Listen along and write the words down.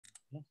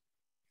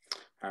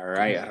All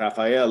right,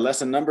 Rafael,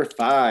 lesson number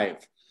 5.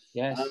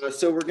 Yes.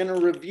 So we're going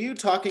to review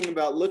talking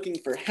about looking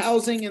for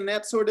housing and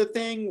that sort of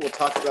thing. We'll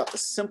talk about the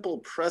simple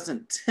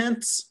present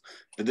tense,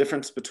 the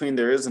difference between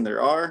there is and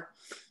there are.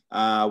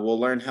 We'll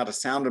learn how to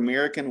sound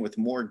American with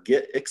more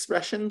get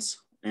expressions.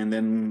 And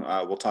then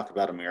we'll talk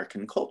about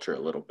American culture a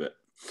little bit,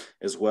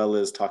 as well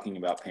as talking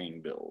about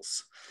paying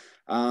bills.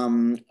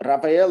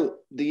 Rafael,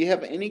 do you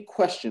have any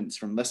questions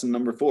from lesson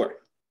number 4?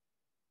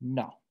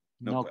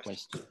 No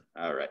question.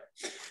 All right.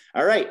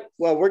 All right.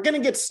 Well, we're going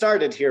to get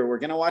started here. We're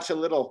going to watch a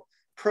little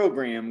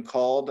program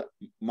called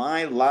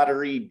My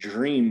Lottery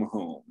Dream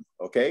Home.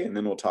 Okay. And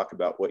then we'll talk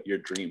about what your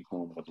dream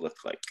home would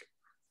look like.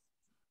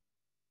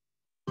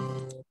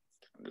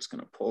 I'm just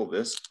going to pull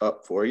this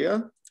up for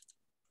you.